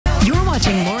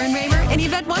watching Lauren Raymer and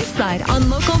Yvette Whiteside on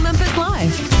Local Memphis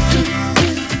Live.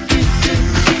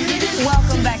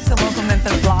 Welcome back to Local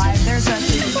Memphis Live. There's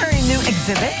a very new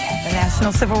exhibit at the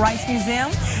National Civil Rights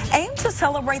Museum aimed to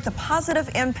celebrate the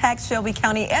positive impact Shelby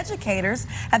County educators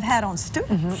have had on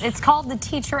students. It's called the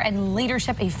Teacher and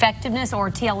Leadership Effectiveness,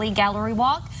 or TLE, Gallery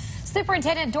Walk.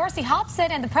 Superintendent Dorsey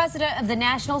Hobson and the president of the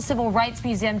National Civil Rights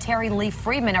Museum, Terry Lee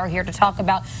Freeman, are here to talk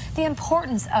about the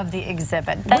importance of the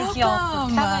exhibit. Thank you all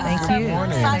for coming. Thank you.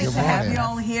 Excited to have you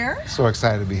all here. So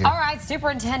excited to be here. All right,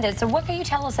 Superintendent, so what can you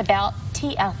tell us about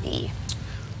TLE?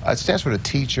 It stands for the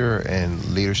Teacher and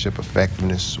Leadership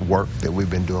Effectiveness work that we've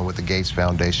been doing with the Gates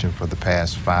Foundation for the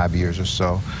past 5 years or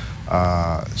so.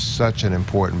 Such an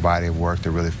important body of work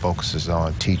that really focuses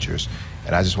on teachers.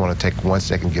 And I just want to take 1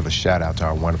 second and give a shout out to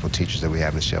our wonderful teachers that we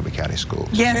have in the Shelby County schools.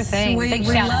 Yes, sure thing. we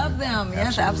love them.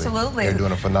 Yes, absolutely. They're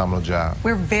doing a phenomenal job.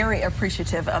 We're very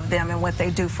appreciative of them and what they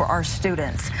do for our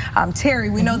students. Terry,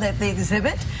 we know that the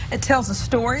exhibit, it tells the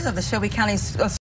stories of the Shelby County